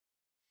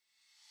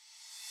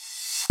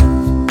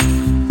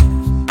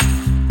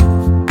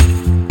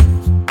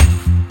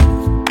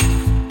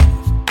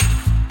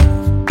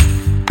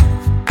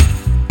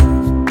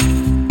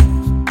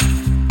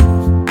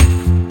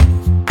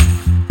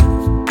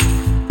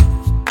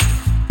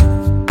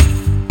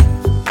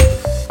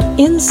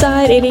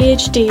Inside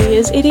ADHD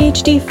is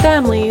ADHD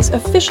Family's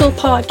official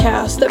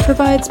podcast that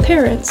provides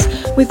parents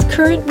with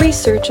current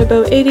research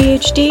about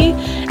ADHD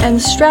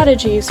and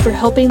strategies for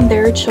helping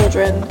their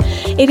children.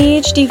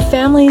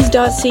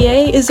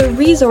 ADHDfamilies.ca is a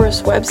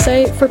resource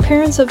website for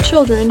parents of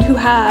children who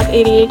have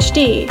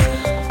ADHD.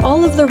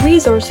 All of the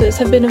resources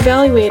have been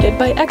evaluated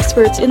by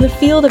experts in the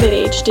field of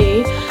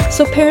ADHD,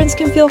 so parents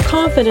can feel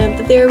confident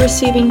that they are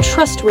receiving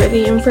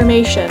trustworthy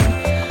information.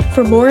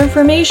 For more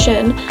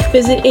information,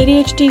 visit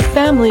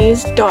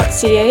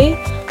ADHDfamilies.ca,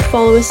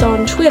 follow us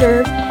on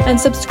Twitter, and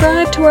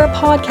subscribe to our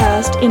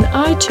podcast in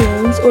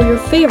iTunes or your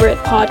favorite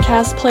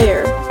podcast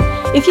player.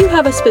 If you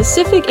have a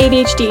specific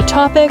ADHD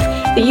topic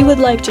that you would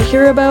like to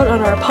hear about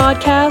on our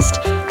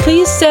podcast,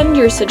 please send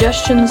your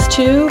suggestions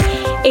to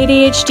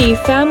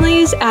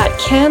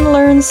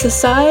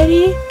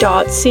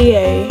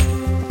ADHDfamilies@canlearnsociety.ca.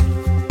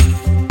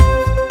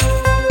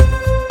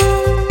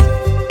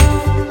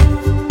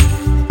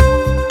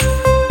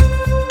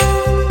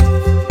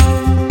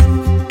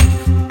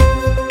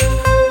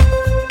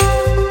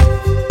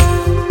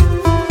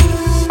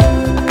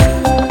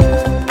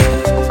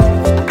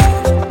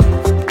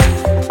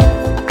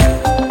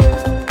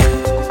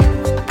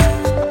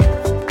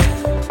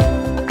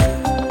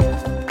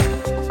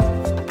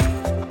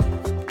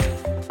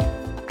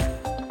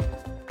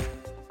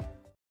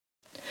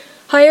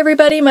 Hi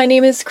everybody, my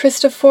name is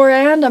Krista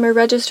Forand. I'm a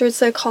registered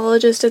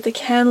psychologist at the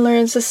Can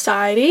Learn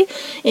Society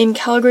in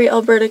Calgary,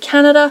 Alberta,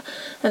 Canada,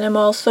 and I'm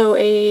also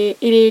a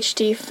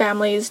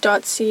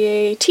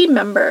ADHDfamilies.ca team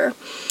member.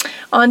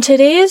 On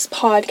today's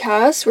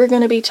podcast, we're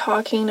going to be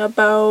talking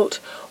about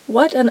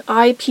what an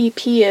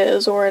IPP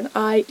is, or an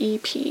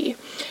IEP,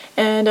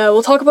 and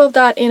we'll talk about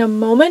that in a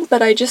moment,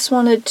 but I just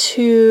wanted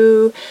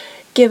to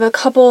give a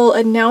couple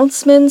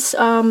announcements,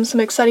 some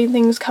exciting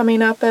things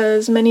coming up.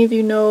 As many of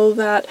you know,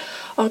 that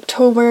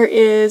October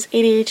is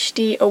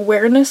ADHD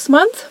Awareness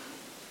Month.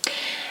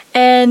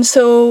 And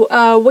so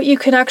what you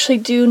can actually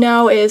do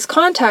now is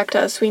contact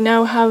us. We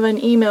now have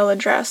an email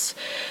address.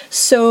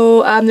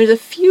 So there's a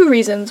few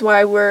reasons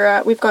why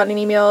we've got an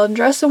email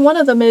address, and one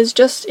of them is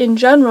just in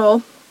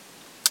general,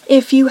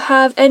 if you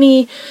have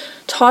any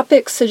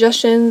topic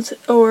suggestions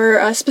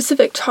or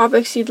specific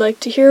topics you'd like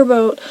to hear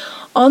about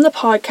on the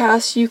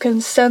podcast, you can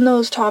send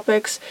those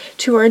topics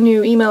to our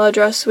new email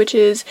address, which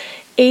is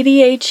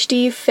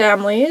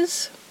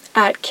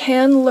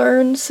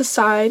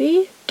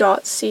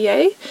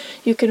adhdfamilies@canlearnsociety.ca.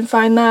 You can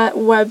find that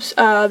web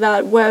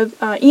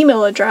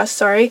email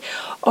address, on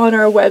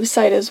our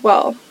website as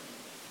well.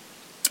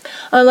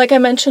 Like I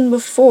mentioned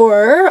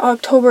before,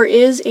 October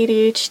is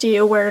ADHD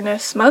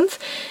Awareness Month,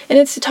 and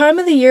it's a time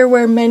of the year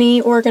where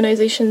many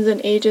organizations and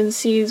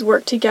agencies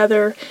work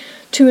together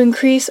to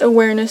increase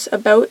awareness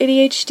about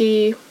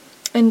ADHD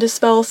and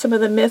dispel some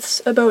of the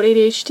myths about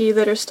ADHD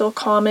that are still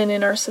common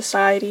in our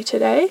society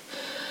today.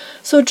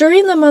 So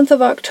during the month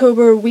of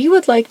October, we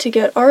would like to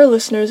get our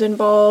listeners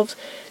involved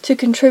to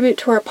contribute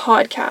to our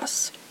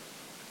podcasts.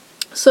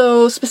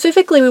 So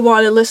specifically, we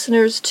wanted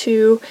listeners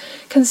to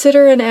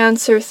consider and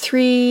answer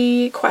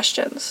 3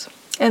 questions,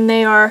 and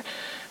they are: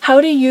 how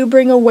do you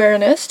bring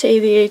awareness to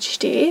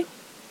ADHD?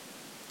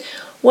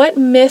 What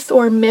myth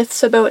or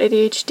myths about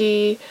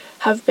ADHD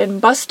have been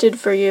busted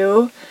for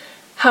you?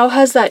 How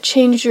has that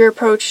changed your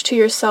approach to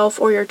yourself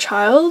or your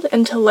child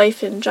and to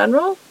life in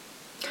general?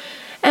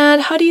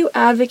 And how do you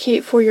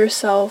advocate for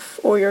yourself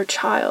or your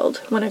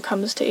child when it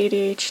comes to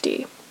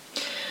ADHD?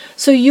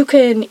 So you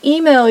can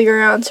email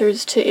your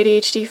answers to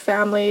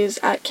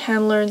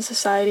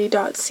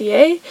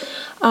ADHDfamilies@canlearnsociety.ca,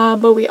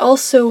 but we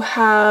also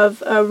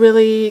have a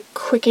really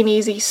quick and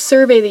easy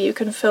survey that you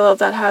can fill out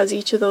that has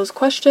each of those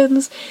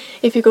questions.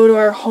 If you go to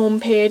our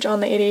homepage on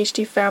the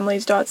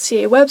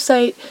ADHDfamilies.ca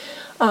website,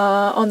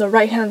 on the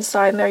right-hand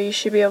side there, you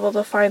should be able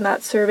to find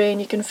that survey, and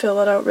you can fill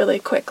it out really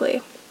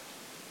quickly.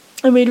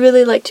 And we'd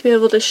really like to be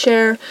able to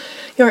share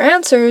your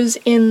answers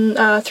in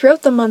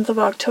throughout the month of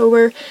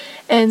October.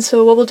 And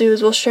so what we'll do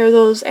is we'll share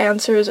those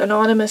answers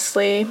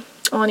anonymously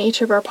on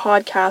each of our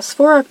podcasts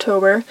for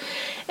October.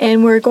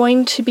 And we're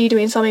going to be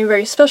doing something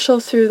very special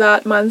through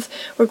that month.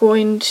 We're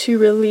going to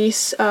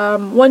release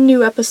one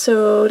new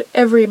episode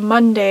every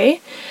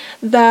Monday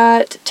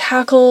that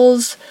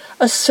tackles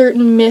a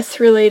certain myth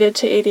related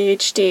to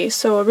ADHD.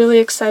 So we're really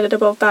excited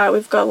about that.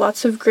 We've got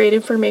lots of great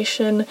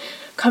information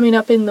coming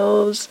up in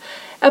those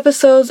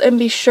episodes, and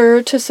be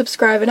sure to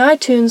subscribe in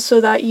iTunes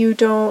so that you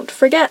don't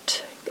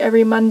forget.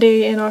 Every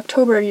Monday in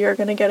October you're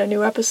going to get a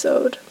new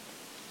episode.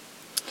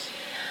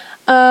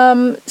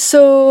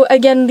 So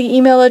again, the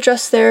email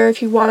address there,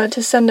 if you wanted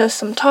to send us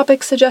some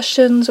topic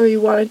suggestions or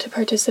you wanted to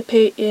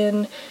participate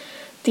in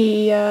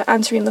the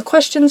answering the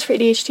questions for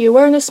ADHD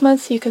Awareness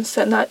Month, you can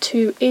send that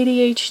to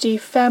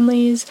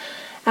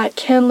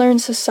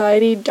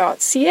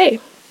ADHDfamilies@canlearnsociety.ca.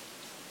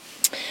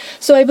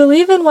 So I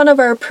believe in one of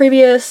our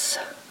previous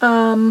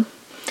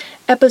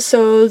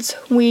episodes,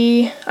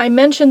 I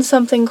mentioned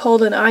something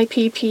called an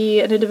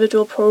IPP, an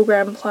individual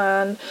program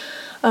plan.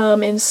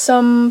 In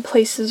some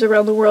places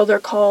around the world, they're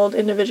called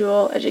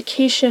individual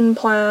education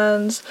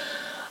plans.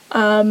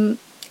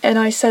 and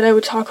I said I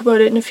would talk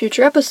about it in a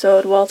future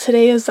episode. Well,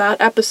 today is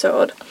that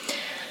episode.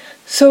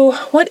 So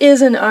what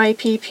is an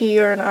IPP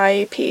or an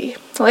IEP?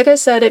 Like I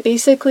said,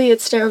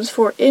 it stands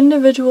for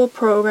Individual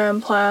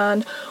Program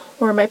Plan,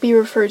 or it might be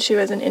referred to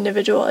as an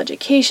Individual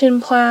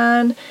Education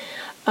Plan.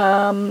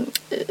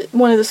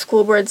 One of the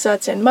school boards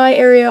that's in my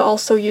area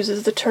also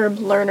uses the term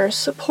Learner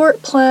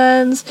Support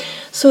Plans.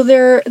 So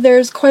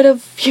there's quite a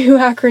few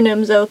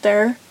acronyms out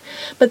there.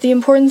 But the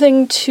important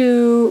thing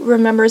to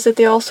remember is that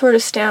they all sort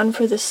of stand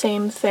for the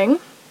same thing.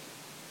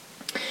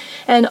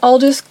 And I'll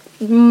just,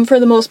 for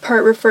the most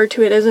part, refer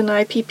to it as an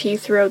IPP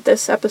throughout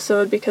this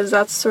episode because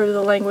that's sort of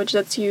the language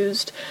that's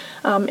used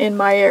in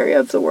my area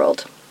of the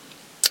world.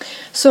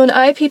 So an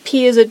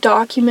IPP is a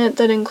document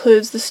that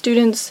includes the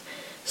student's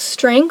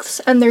strengths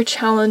and their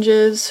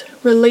challenges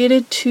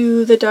related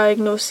to the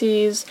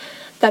diagnoses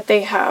that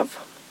they have.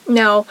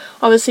 Now,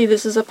 obviously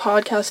this is a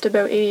podcast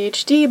about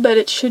ADHD, but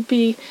it should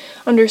be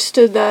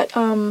understood that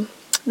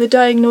the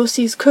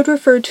diagnoses could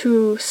refer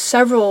to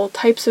several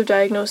types of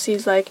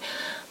diagnoses, like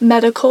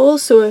medical.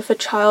 So if a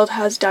child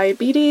has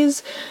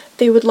diabetes,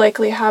 they would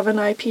likely have an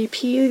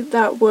IPP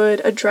that would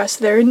address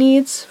their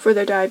needs for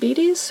their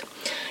diabetes.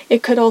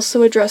 It could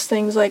also address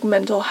things like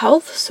mental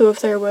health, so if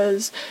there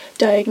was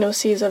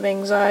diagnoses of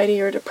anxiety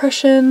or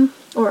depression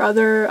or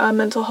other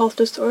mental health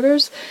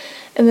disorders.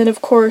 And then,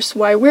 of course,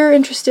 why we're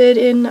interested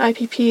in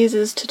IPPs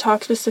is to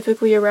talk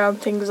specifically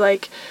around things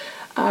like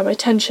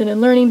attention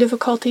and learning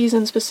difficulties,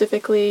 and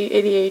specifically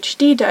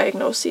ADHD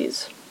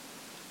diagnoses.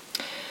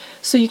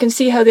 So you can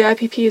see how the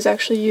IPP is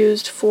actually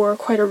used for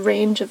quite a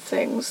range of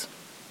things.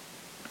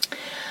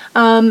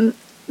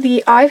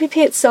 The IPP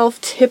itself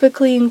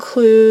typically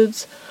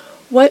includes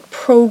what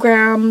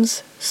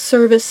programs,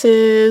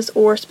 services,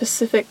 or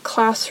specific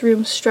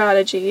classroom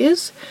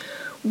strategies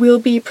will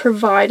be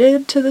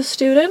provided to the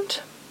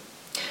student,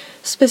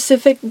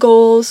 specific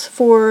goals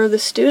for the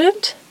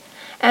student,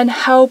 and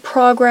how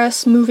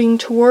progress moving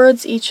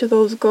towards each of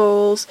those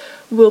goals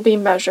will be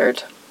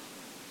measured.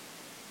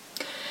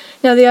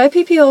 Now, the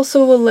IPP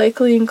also will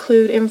likely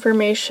include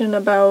information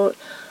about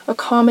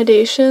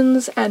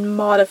accommodations and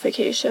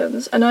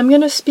modifications, and I'm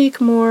going to speak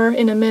more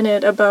in a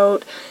minute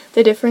about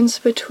the difference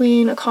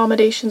between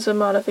accommodations and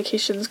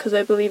modifications because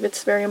I believe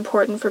it's very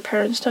important for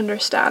parents to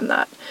understand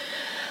that.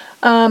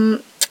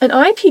 An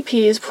IPP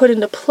is put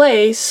into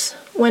place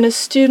when a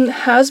student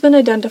has been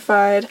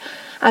identified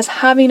as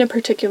having a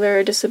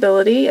particular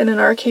disability, and in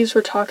our case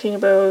we're talking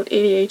about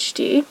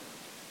ADHD.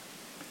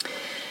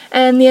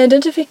 And the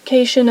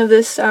identification of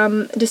this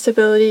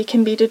disability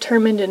can be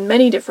determined in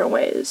many different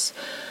ways.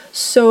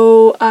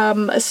 So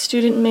a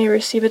student may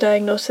receive a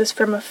diagnosis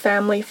from a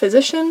family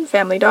physician,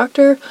 family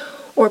doctor,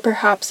 or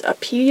perhaps a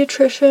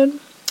pediatrician.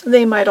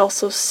 They might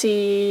also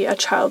see a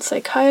child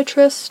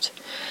psychiatrist.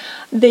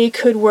 They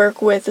could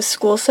work with a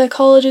school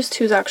psychologist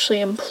who's actually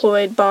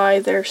employed by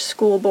their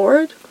school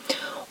board,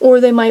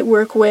 or they might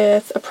work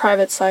with a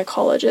private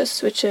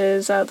psychologist, which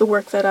is the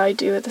work that I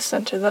do at the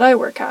center that I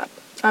work at.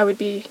 I would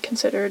be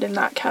considered in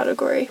that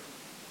category.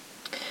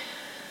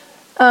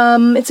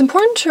 It's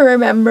important to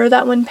remember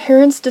that when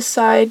parents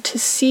decide to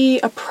see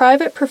a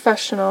private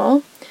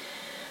professional,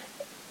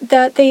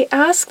 that they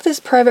ask this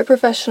private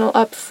professional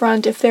up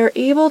front if they're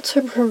able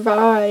to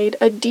provide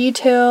a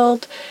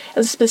detailed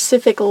and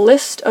specific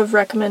list of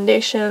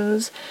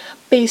recommendations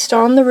based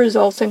on the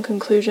results and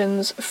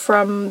conclusions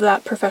from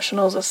that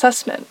professional's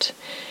assessment.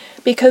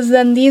 Because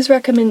then these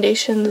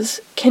recommendations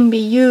can be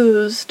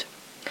used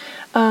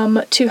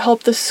to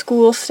help the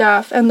school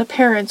staff and the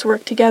parents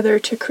work together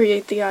to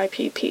create the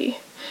IPP.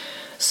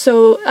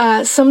 So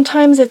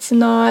sometimes it's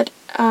not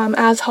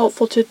as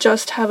helpful to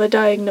just have a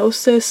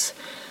diagnosis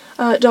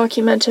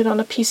documented on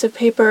a piece of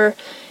paper.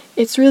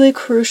 It's really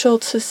crucial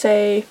to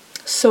say,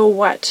 so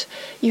what?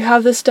 You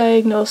have this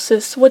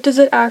diagnosis. What does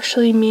it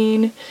actually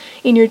mean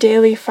in your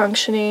daily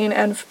functioning,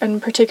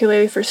 and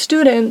particularly for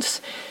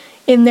students,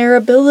 in their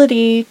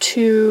ability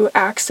to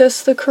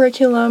access the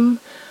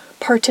curriculum,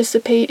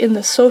 participate in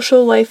the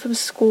social life of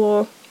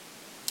school,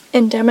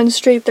 and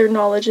demonstrate their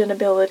knowledge and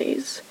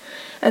abilities.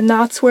 And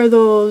that's where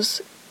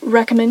those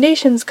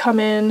recommendations come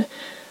in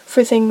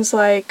for things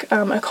like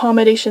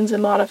accommodations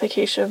and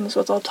modifications,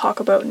 which I'll talk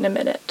about in a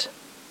minute.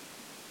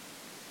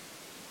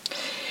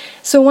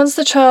 So once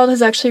the child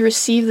has actually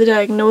received the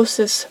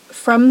diagnosis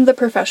from the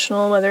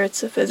professional, whether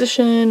it's a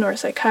physician or a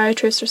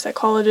psychiatrist or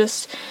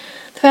psychologist,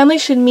 the family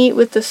should meet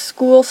with the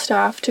school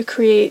staff to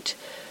create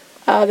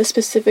the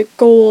specific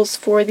goals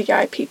for the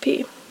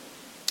IPP.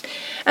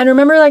 And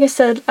remember, like I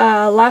said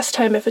last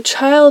time, if a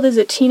child is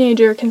a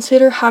teenager,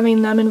 consider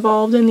having them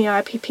involved in the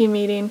IPP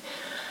meeting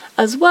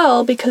as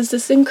well, because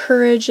this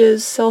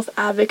encourages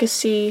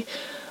self-advocacy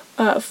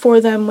for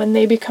them when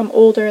they become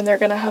older and they're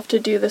going to have to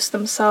do this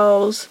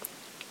themselves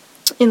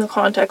in the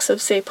context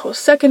of, say,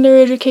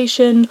 post-secondary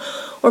education,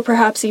 or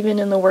perhaps even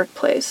in the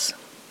workplace.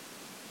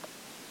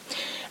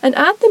 And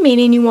at the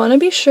meeting, you want to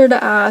be sure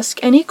to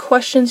ask any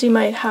questions you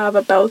might have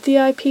about the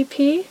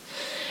IPP,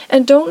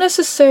 and don't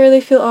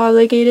necessarily feel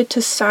obligated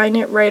to sign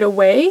it right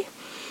away.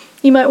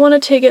 you might want to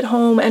take it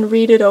home and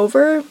read it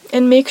over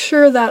and make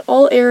sure that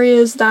all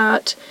areas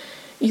that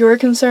you're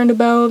concerned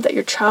about, that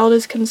your child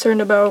is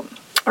concerned about,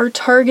 are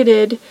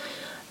targeted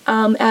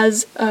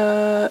as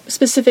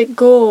specific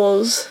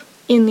goals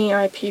in the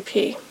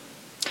IPP.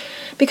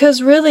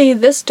 Because really,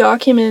 this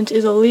document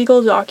is a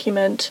legal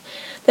document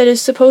that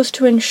is supposed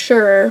to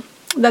ensure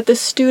that the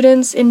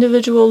student's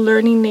individual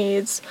learning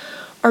needs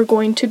are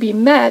going to be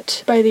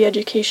met by the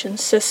education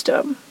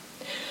system.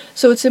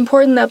 So it's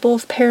important that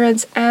both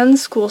parents and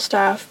school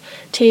staff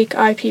take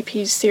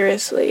IPPs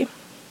seriously.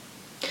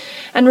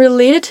 And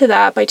related to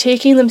that, by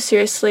taking them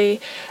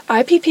seriously,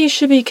 IPPs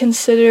should be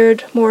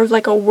considered more of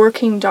like a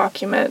working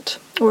document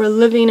or a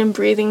living and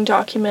breathing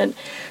document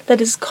that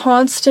is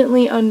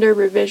constantly under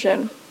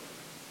revision.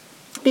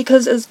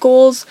 Because as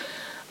goals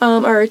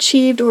are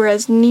achieved or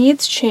as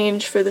needs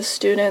change for the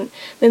student,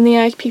 then the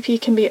IPP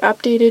can be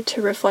updated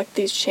to reflect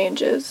these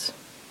changes.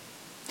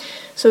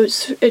 So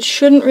it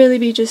shouldn't really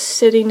be just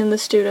sitting in the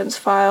student's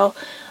file,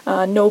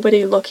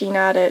 nobody looking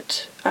at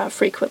it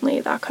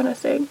frequently, that kind of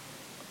thing.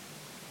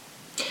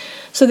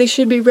 So they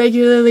should be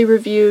regularly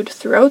reviewed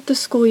throughout the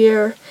school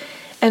year,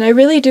 and I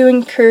really do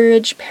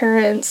encourage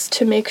parents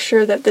to make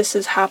sure that this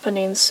is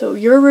happening. So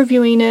you're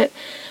reviewing it,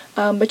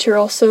 but you're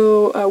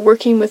also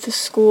working with the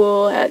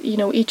school at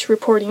each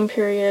reporting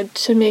period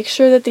to make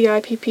sure that the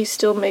IPP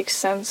still makes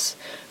sense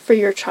for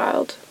your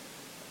child.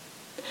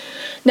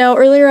 Now,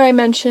 earlier I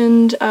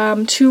mentioned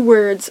two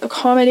words,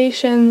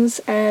 accommodations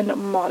and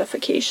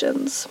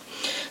modifications.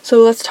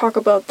 So let's talk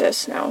about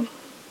this now.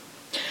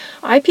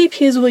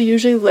 IPPs will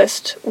usually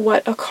list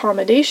what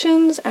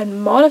accommodations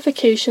and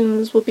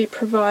modifications will be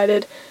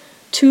provided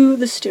to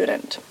the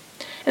student.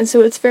 And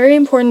so it's very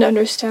important to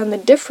understand the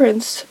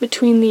difference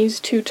between these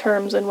two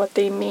terms and what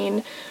they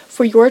mean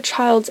for your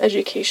child's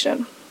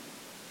education.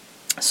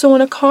 So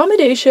an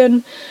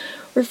accommodation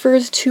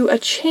refers to a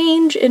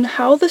change in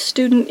how the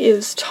student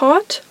is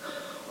taught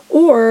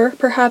or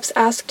perhaps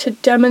asked to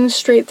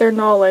demonstrate their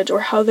knowledge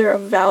or how they're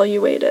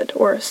evaluated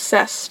or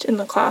assessed in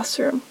the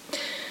classroom.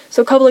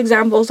 So a couple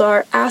examples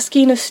are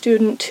asking a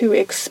student to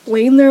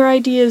explain their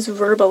ideas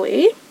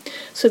verbally,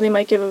 so they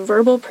might give a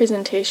verbal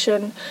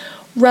presentation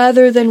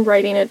rather than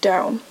writing it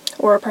down,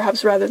 or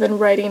perhaps rather than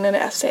writing an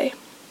essay.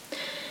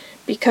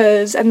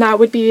 And that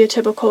would be a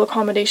typical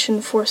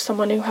accommodation for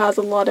someone who has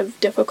a lot of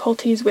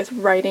difficulties with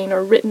writing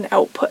or written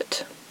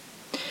output.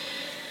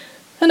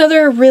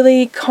 Another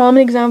really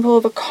common example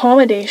of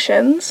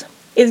accommodations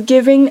is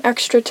giving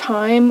extra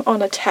time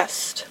on a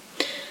test.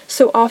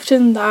 So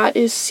often that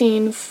is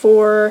seen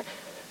for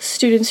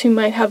students who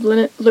might have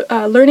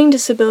learning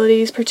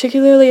disabilities,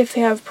 particularly if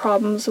they have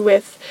problems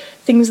with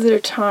things that are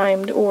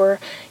timed or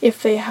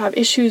if they have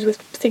issues with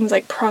things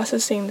like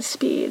processing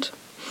speed.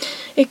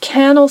 It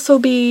can also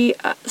be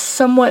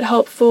somewhat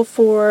helpful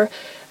for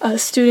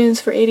students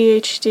for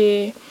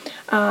ADHD,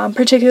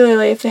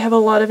 particularly if they have a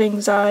lot of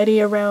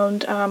anxiety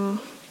around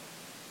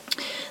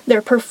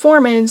their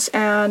performance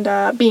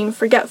and being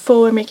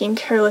forgetful or making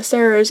careless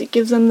errors. It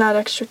gives them that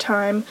extra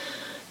time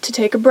to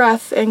take a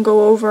breath and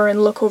go over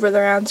and look over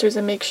their answers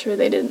and make sure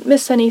they didn't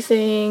miss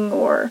anything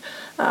or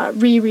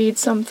reread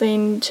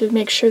something to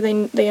make sure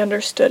they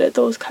understood it,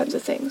 those kinds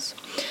of things.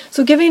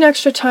 So giving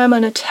extra time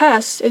on a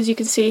test, as you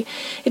can see,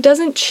 it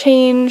doesn't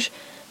change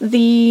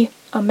the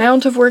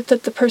amount of work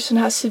that the person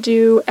has to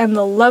do and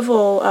the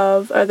level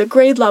of, the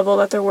grade level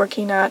that they're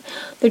working at.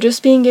 They're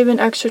just being given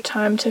extra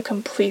time to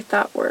complete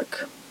that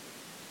work.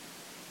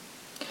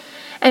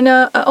 And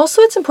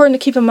also it's important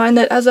to keep in mind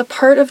that as a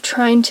part of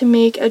trying to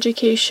make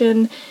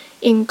education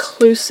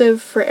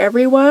inclusive for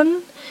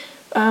everyone,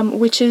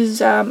 which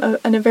is a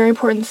very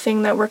important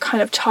thing that we're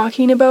kind of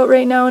talking about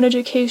right now in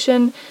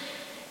education,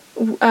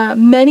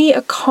 many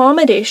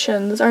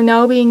accommodations are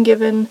now being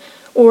given,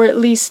 or at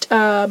least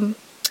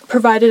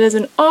provided as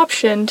an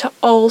option to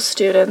all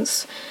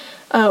students,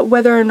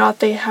 whether or not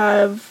they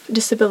have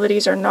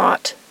disabilities or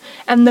not.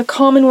 And the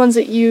common ones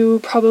that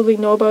you probably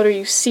know about or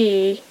you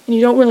see, and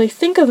you don't really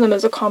think of them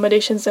as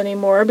accommodations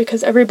anymore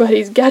because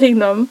everybody's getting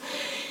them,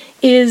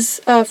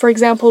 is, for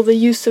example, the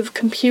use of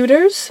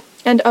computers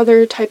and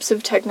other types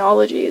of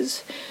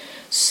technologies.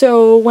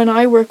 So when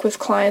I work with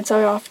clients,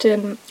 I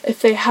often,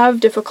 if they have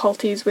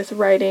difficulties with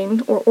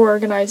writing or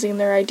organizing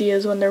their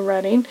ideas when they're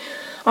writing,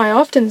 I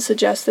often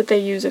suggest that they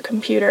use a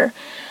computer.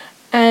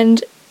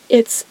 And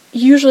it's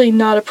usually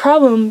not a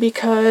problem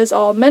because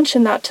I'll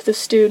mention that to the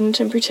student,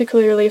 and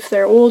particularly if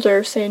they're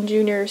older, say in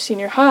junior or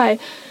senior high,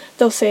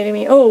 they'll say to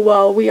me, oh,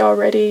 well, we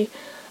already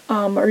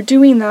are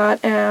doing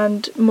that,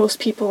 and most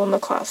people in the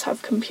class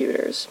have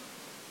computers.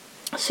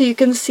 So you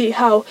can see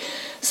how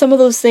some of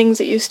those things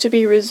that used to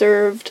be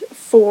reserved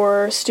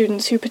for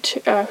students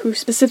who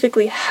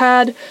specifically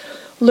had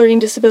learning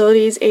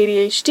disabilities,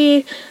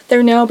 ADHD,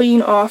 they're now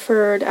being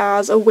offered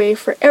as a way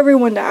for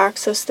everyone to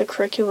access the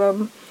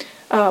curriculum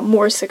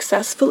more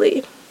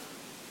successfully.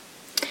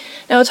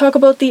 Now I'll talk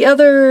about the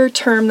other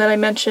term that I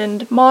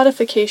mentioned,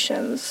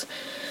 modifications.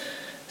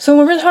 So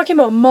when we're talking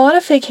about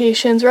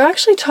modifications, we're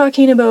actually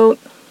talking about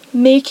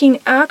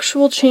making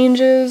actual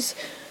changes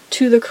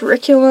to the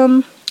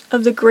curriculum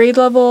of the grade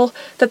level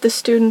that the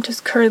student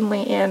is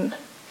currently in.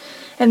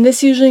 And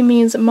this usually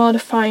means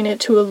modifying it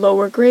to a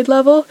lower grade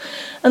level,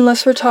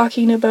 unless we're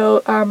talking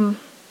about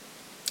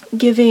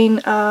giving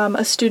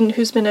a student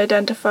who's been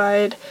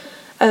identified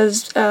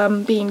as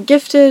being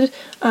gifted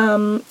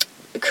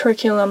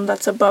curriculum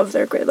that's above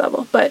their grade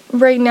level. But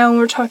right now, when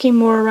we're talking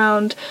more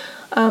around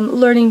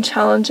learning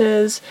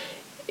challenges,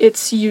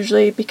 it's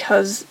usually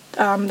because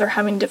they're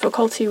having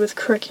difficulty with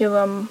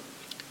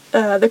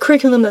the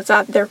curriculum that's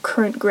at their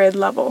current grade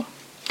level.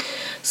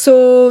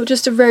 So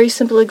just a very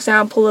simple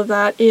example of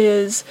that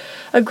is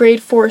a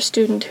grade 4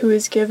 student who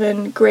is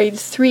given grade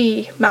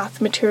 3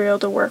 math material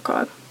to work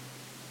on.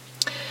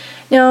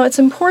 Now, it's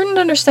important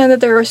to understand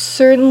that there are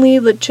certainly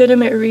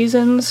legitimate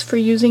reasons for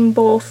using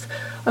both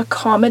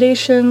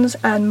accommodations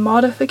and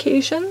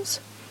modifications,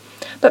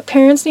 but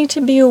parents need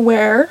to be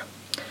aware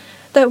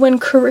that when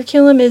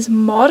curriculum is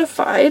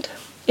modified,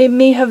 it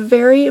may have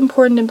very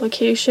important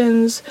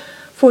implications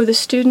for the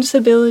student's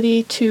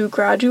ability to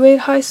graduate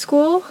high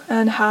school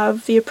and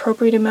have the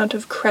appropriate amount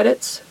of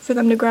credits for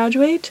them to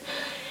graduate,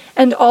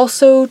 and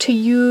also to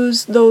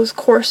use those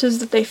courses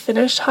that they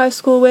finished high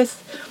school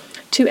with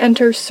to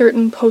enter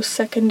certain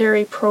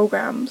post-secondary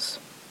programs.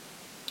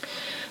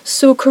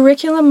 So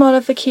curriculum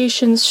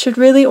modifications should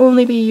really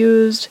only be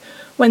used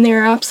when they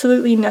are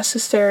absolutely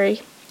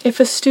necessary.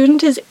 If a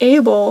student is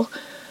able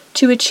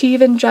to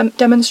achieve and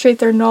demonstrate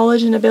their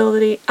knowledge and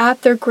ability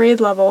at their grade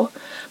level,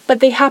 but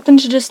they happen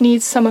to just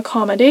need some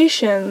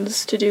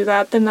accommodations to do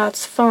that, then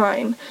that's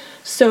fine.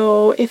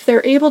 So if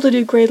they're able to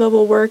do grade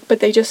level work, but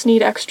they just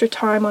need extra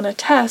time on a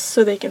test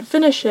so they can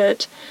finish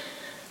it,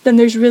 then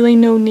there's really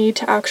no need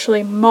to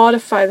actually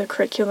modify the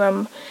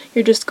curriculum.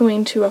 You're just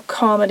going to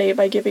accommodate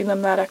by giving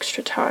them that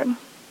extra time.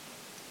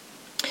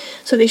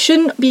 So they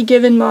shouldn't be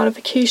given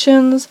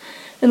modifications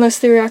unless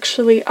they're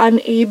actually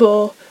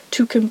unable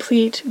to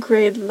complete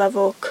grade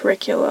level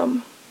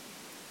curriculum.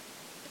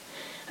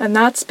 And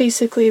that's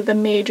basically the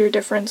major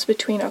difference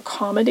between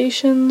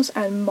accommodations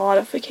and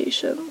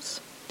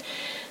modifications.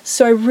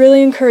 So I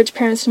really encourage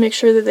parents to make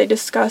sure that they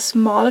discuss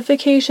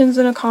modifications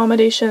and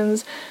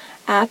accommodations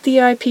at the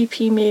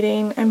IPP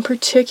meeting, and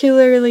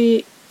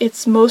particularly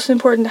it's most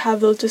important to have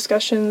those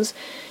discussions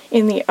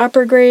in the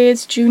upper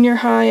grades, junior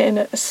high, and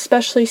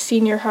especially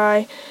senior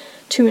high,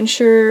 to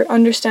ensure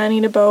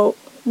understanding about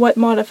what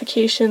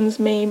modifications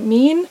may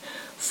mean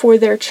for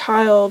their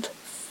child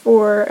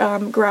for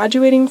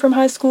graduating from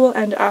high school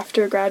and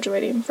after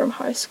graduating from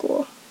high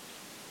school.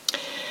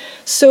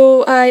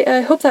 So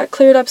I hope that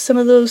cleared up some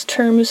of those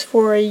terms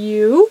for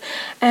you,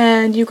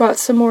 and you got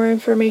some more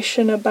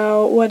information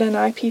about what an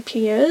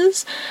IPP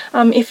is.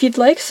 If you'd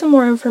like some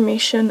more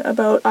information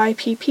about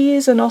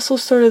IPPs and also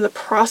sort of the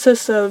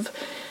process of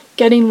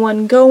getting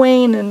one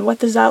going and what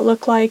does that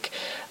look like,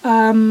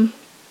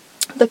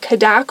 the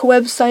CADAC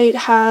website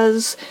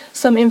has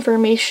some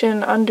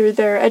information under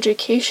their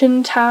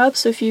education tab.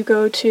 So if you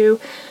go to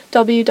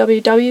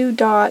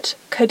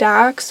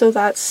www.cadac, so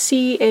that's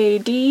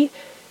CADDAC.ca,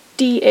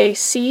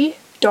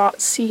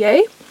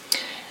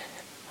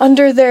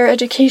 under their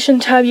education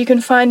tab you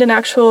can find an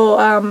actual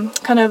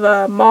kind of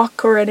a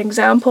mock or an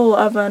example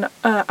of an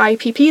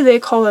IPP. They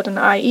call it an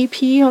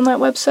IEP on that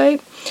website.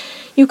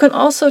 You can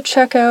also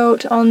check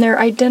out on their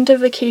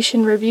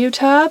identification review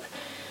tab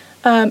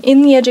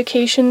in the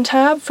education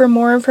tab for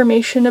more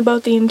information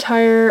about the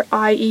entire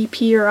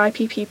IEP or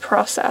IPP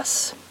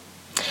process.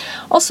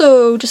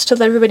 Also, just to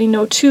let everybody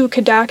know too,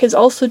 CADAC is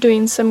also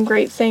doing some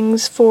great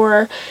things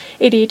for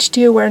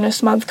ADHD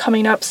Awareness Month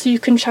coming up, so you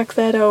can check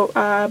that out.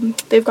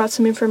 They've got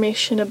some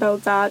information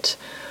about that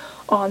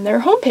on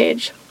their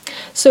homepage.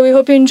 So we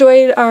hope you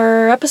enjoyed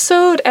our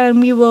episode, and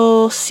we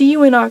will see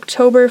you in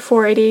October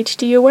for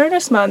ADHD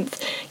Awareness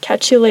Month.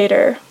 Catch you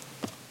later.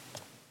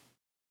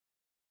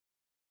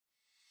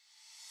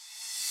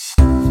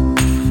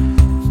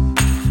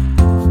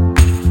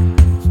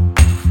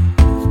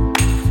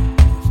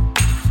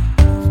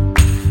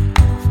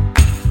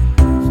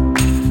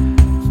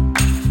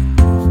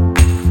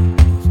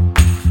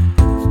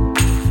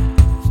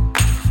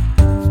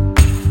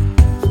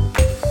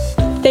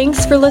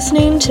 Thanks for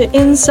listening to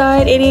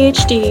Inside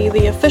ADHD,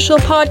 the official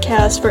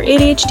podcast for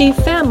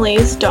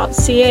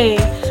ADHDfamilies.ca.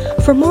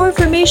 For more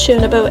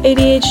information about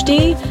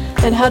ADHD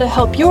and how to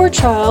help your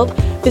child,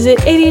 visit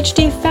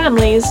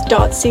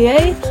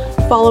ADHDfamilies.ca,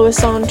 follow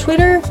us on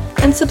Twitter,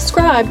 and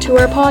subscribe to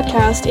our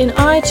podcast in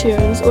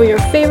iTunes or your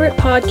favorite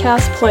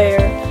podcast player.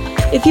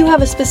 If you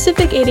have a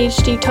specific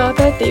ADHD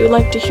topic that you would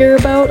like to hear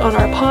about on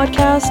our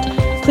podcast,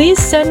 please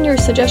send your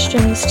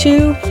suggestions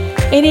to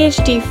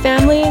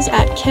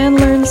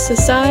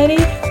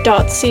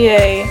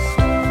ADHDfamilies@canlearnsociety.ca.